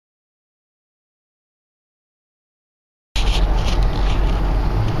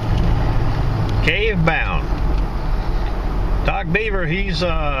Cave bound. Doc Beaver, he's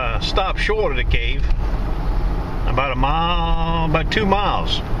stopped short of the cave. About a mile, about 2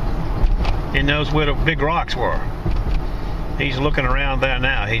 miles. He knows where the big rocks were. He's looking around there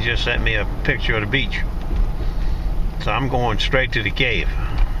now. He just sent me a picture of the beach. So I'm going straight to the cave.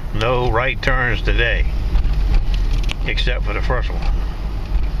 No right turns today. Except for the first one.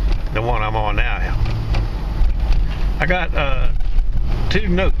 The one I'm on now. I got 2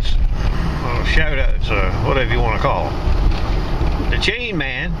 notes. Or shout outs, or whatever you want to call them. The chain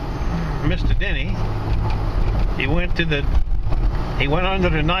man, Mr. Denny, he went under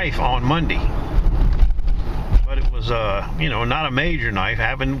the knife on Monday. But it was, you know, not a major knife.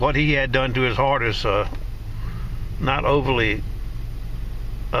 Having what he had done to his heart is not overly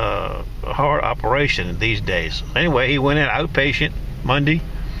hard operation these days. Anyway, he went in outpatient Monday.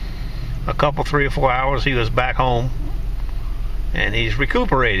 A couple, 3 or 4 hours, he was back home. And he's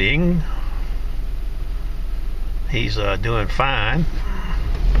recuperating. He's doing fine.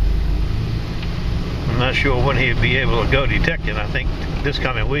 I'm not sure when he'll be able to go detecting. I think this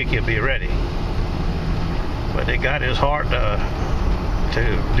coming week he'll be ready. But they got his heart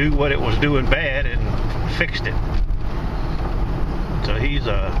to do what it was doing bad and fixed it. So he's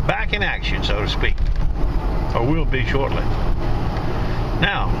back in action, so to speak. Or will be shortly.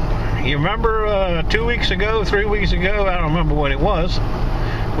 Now, you remember 2 weeks ago, 3 weeks ago, I don't remember when it was,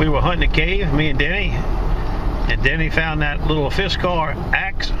 we were hunting a cave, me and Denny. And Denny found that little Fiskar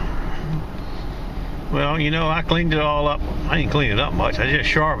axe. Well, you know, I cleaned it all up. I didn't clean it up much. I just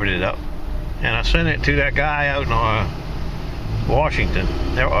sharpened it up. And I sent it to that guy out in Washington,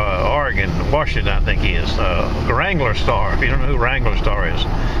 Oregon, Washington, I think he is. Wrangler Star, if you don't know who Wrangler Star is.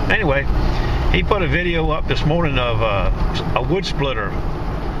 Anyway, he put a video up this morning of a wood splitter.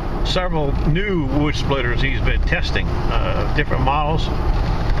 Several new wood splitters he's been testing, different models.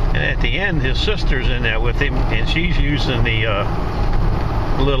 And at the end, his sister's in there with him, and she's using the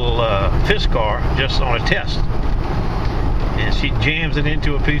little Fiskar just on a test. And she jams it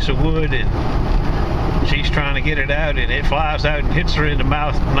into a piece of wood, and she's trying to get it out, and it flies out and hits her in the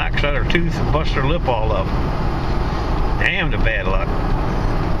mouth, knocks out her tooth, and busts her lip all up. Damn the bad luck.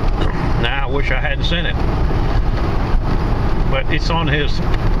 Now I wish I hadn't sent it. But it's on his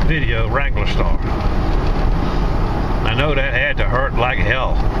video, Wrangler Star. I know that had to hurt like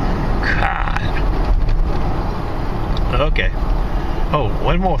hell. God. Okay. Oh,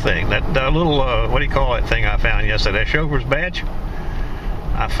 one more thing. That little, what do you call that thing I found yesterday? Chauffeur's badge?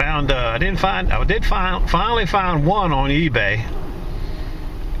 I found, I did finally find one on eBay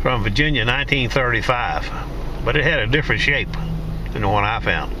from Virginia, 1935. But it had a different shape than the one I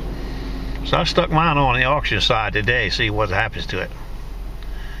found. So I stuck mine on the auction side today, see what happens to it.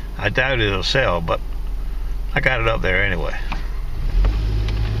 I doubt it'll sell, but I got it up there anyway.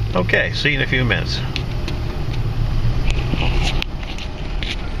 Okay, see you in a few minutes.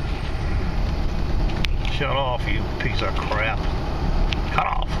 Shut off, you piece of crap. Cut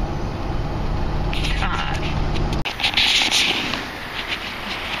off. God.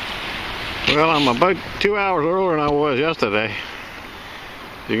 Well, I'm about 2 hours earlier than I was yesterday.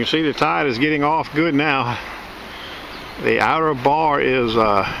 You can see the tide is getting off good now. The outer bar is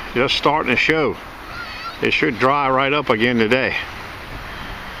just starting to show. It should dry right up again today.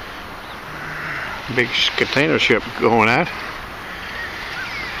 Big container ship going out.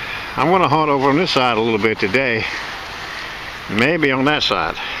 I'm going to hunt over on this side a little bit today. Maybe on that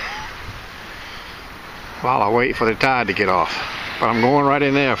side. While I wait for the tide to get off. But I'm going right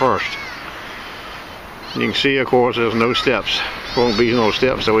in there first. You can see, of course, there's no steps. Won't be no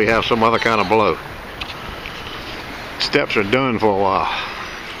steps, so we have some other kind of blow. Steps are done for a while.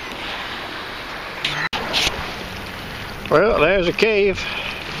 Well, there's a cave.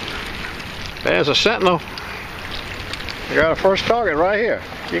 There's a sentinel. I got a first target right here.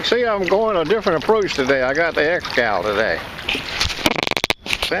 You can see I'm going a different approach today. I got the excal today.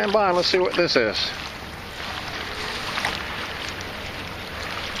 Stand by and let's see what this is.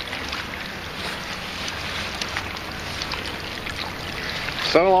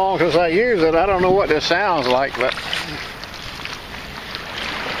 So long since I used it, I don't know what this sounds like, but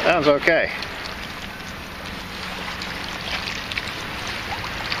sounds okay.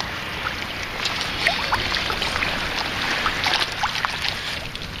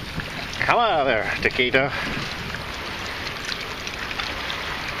 Hello there, DeGhetto.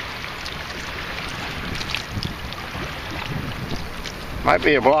 Might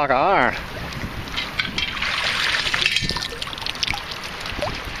be a block of iron.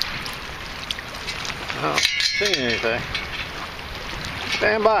 I don't see anything.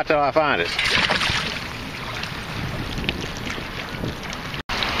 Stand by till I find it.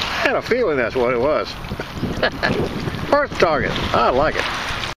 had a feeling that's what it was. First target. I like it.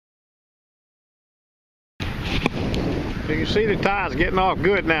 You can see the tide's getting off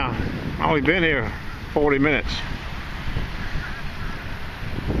good now. I've only been here 40 minutes.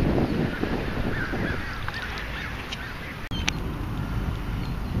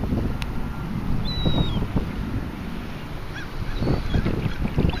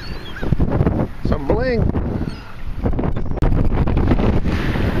 Some bling.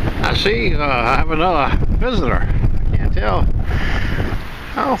 I see I have another visitor. I can't tell.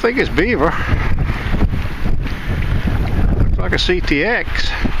 I don't think it's beaver. Looks like a CTX.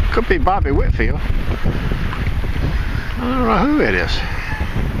 Could be Bobby Whitfield. I don't know who it is.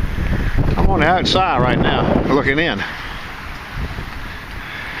 I'm on the outside right now, looking in.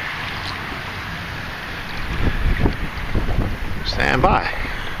 Stand by.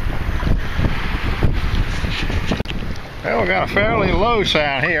 Well, we got a fairly low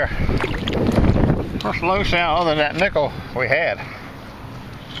sound here. First low sound other than that nickel we had.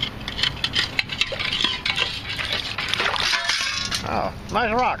 Oh,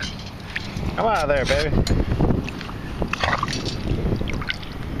 nice rocks. Come out of there, baby.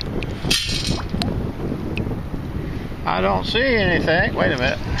 I don't see anything. Wait a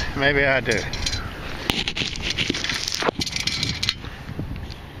minute. Maybe I do.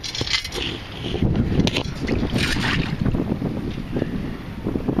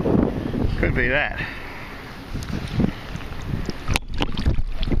 Could be that.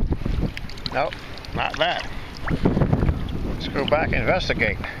 Nope, not that. Let's go back and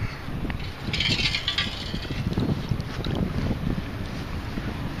investigate.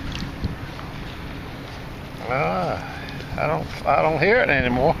 I don't hear it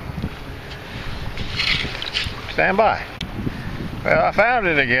anymore. Stand by. Well, I found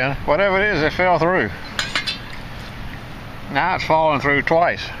it again. Whatever it is, it fell through. Now it's falling through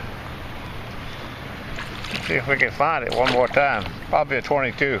twice. Let's see if we can find it one more time. Probably a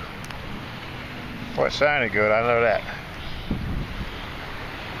 22. Well, it sounded good, I know that.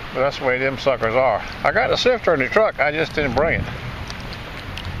 But that's the way them suckers are. I got the sifter in the truck, I just didn't bring it.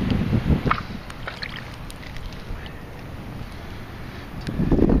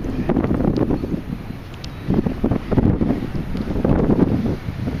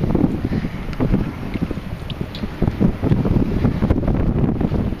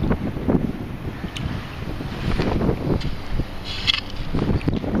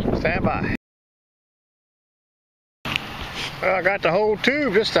 Stand by. Well, I got the whole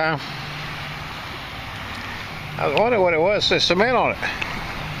tube this time. I was wondering what it was. It says cement on it.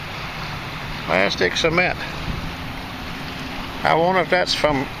 Plastic cement. I wonder if that's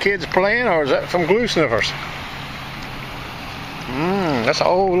from kids playing or is that from glue sniffers. That's an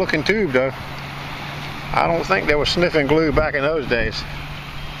old looking tube though. I don't think they were sniffing glue back in those days.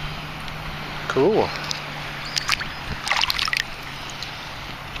 Cool.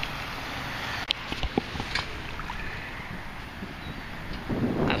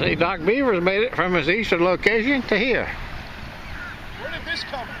 I see Doc Beaver's made it from his eastern location to here. Where did this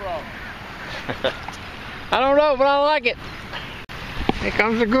come from? I don't know, but I like it. Here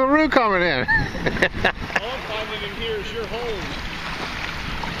comes the guru coming in. All I'm finding in here is your home.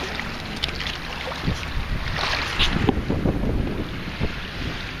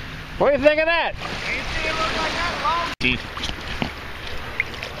 What do you think of that? Do you see it look like that long?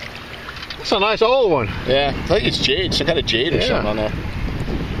 That's a nice old one. Yeah, I think it's jade, some kind of jade or something on there.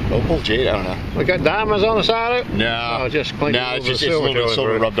 Opal jade, I don't know. We got diamonds on the side of it? No. Oh, just clean it's just a little bit of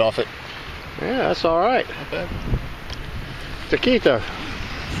silver rubbed off it. Yeah, that's all right. Not bad. Taquito.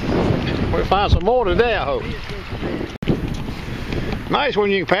 We'll find some more today, I hope. Nice when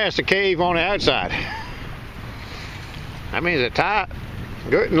you can pass the cave on the outside. That means it's tight,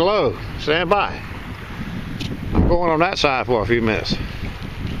 good and low. Stand by. I'm going on that side for a few minutes.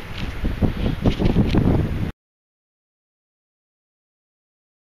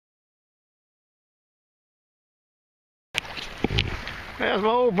 There's my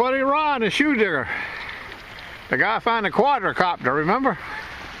old buddy Ron, the shoe digger. The guy found the quadricopter, remember?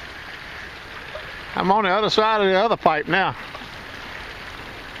 I'm on the other side of the other pipe now.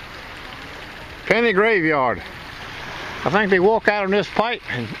 Penny graveyard. I think they walk out on this pipe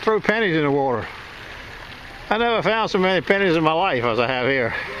and throw pennies in the water. I never found so many pennies in my life as I have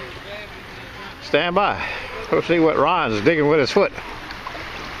here. Stand by. Let's see what Ron's digging with his foot.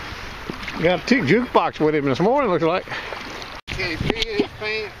 Got two jukebox with him this morning, looks like.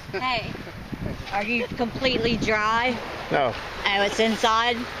 Hey, are you completely dry? No. Oh, it's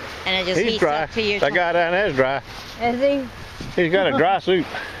inside, and it just He's heats dry. up to your... That guy down there is dry. Is he? He's got a dry suit.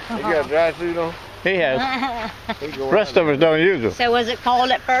 You got a dry suit on? He has. Rest of us don't use them. So was it cold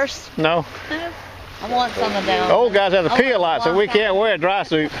at first? No. I want some of them. The old guys have to pee a lot, so we can't wear a dry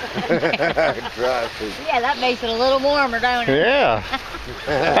suit. Dry suit. Yeah, that makes it a little warmer, don't it? Yeah.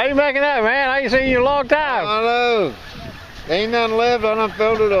 How you making out, man? I ain't seen you in a long time. I know. Ain't nothing left. I done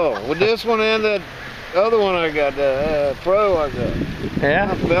filled it all. With this one and the other one I got, the Pro I got. Yeah?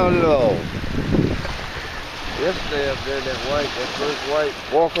 I filled it all. Yesterday up there, that white, that first white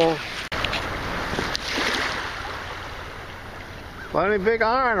walk on. Plenty big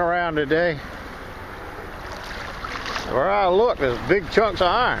iron around today. Where I look, there's big chunks of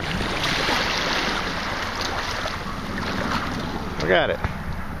iron. Look at it.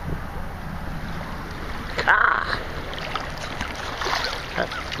 Ah!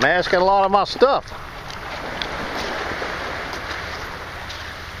 That's masking a lot of my stuff.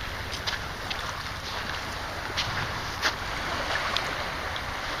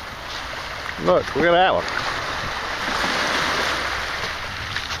 Look at that one.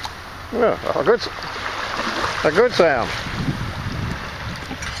 Yeah, a good sound.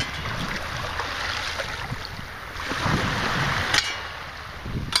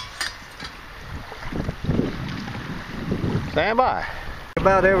 Stand by.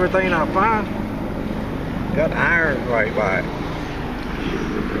 About everything I find, got iron right by it.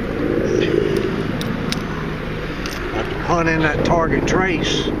 I'd hunt in that target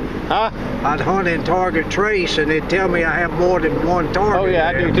trace. Huh? I'd hunt in target trace and it'd tell me I have more than one target. Oh yeah,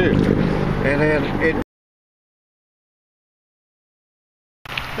 I do too. And then it...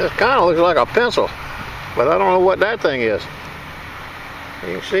 This kind of looks like a pencil, but I don't know what that thing is.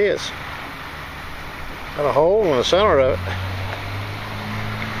 You can see it's got a hole in the center of it.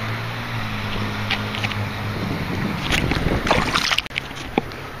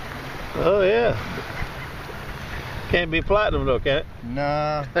 Oh yeah. Can't be platinum though, can it?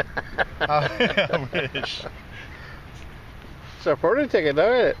 Nah. I wish. It's a pretty ticket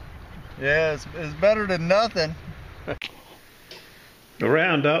though, isn't it? Yeah, it's better than nothing. The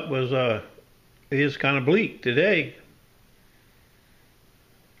roundup was is kind of bleak today.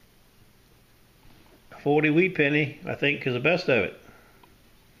 40 wheat penny, I think, is the best of it.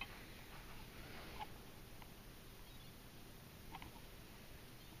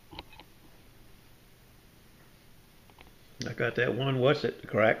 I got that one, what's it,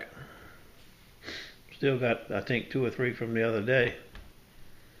 crack. Still got, I think, 2 or 3 from the other day.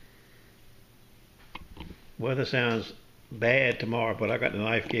 Weather sounds bad tomorrow, but I got the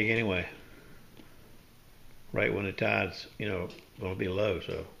knife gig anyway. Right when the tide's, you know, gonna be low,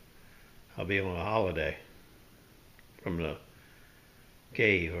 so I'll be on a holiday from the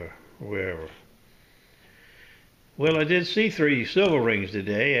cave or wherever. Well, I did see 3 silver rings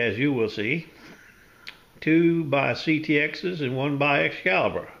today, as you will see. 2 by CTXs and 1 by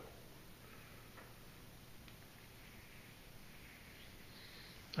Excalibur.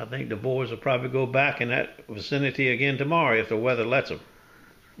 I think the boys will probably go back in that vicinity again tomorrow if the weather lets them.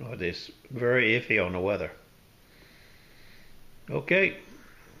 Oh, it's very iffy on the weather. Okay,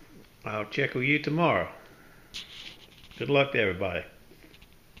 I'll check with you tomorrow. Good luck to everybody.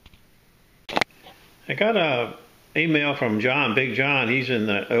 I got a email from John, Big John. He's in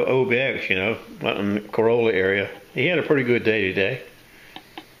the OBX, you know, in the Corolla area. He had a pretty good day today.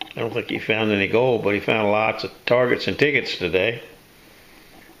 I don't think he found any gold, but he found lots of targets and tickets today.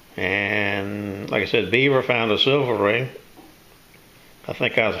 And like I said, Beaver found a silver ring. I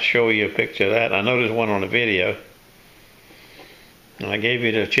think I'll show you a picture of that. I know there's one on the video. And I gave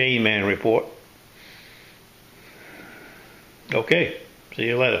you the chain man report. Okay, see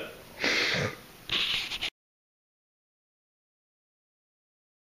you later.